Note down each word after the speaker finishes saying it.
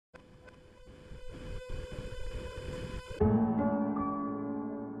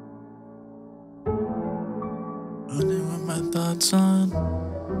my thoughts on.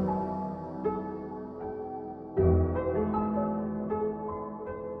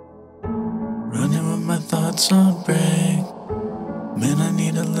 Running with my thoughts on break. Man, I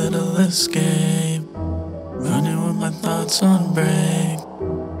need a little escape. Running with my thoughts on break.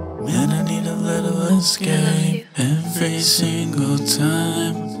 Man, I need a little escape. Every single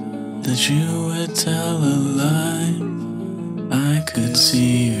time that you would tell a lie, I could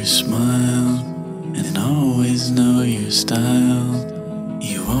see your smile and always know your style.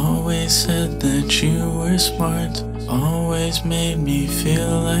 You always said that you were smart, always made me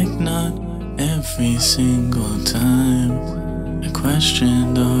feel like not. Every single time I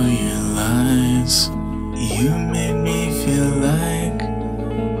questioned all your lies, you made me feel like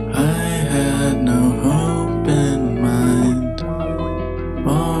I had no hope in mind.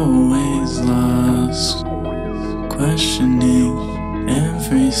 Always lost, questioning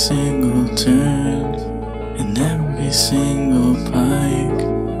every single turn and every single pike.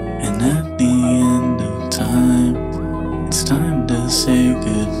 And at the end of time, it's time to say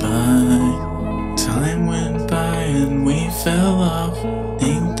goodbye. Time went by and we fell off.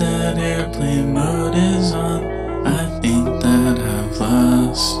 Think that airplane mode is on. I think that I've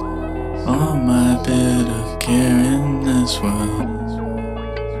lost all my bit of care in this world.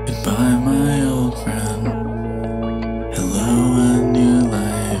 Goodbye, my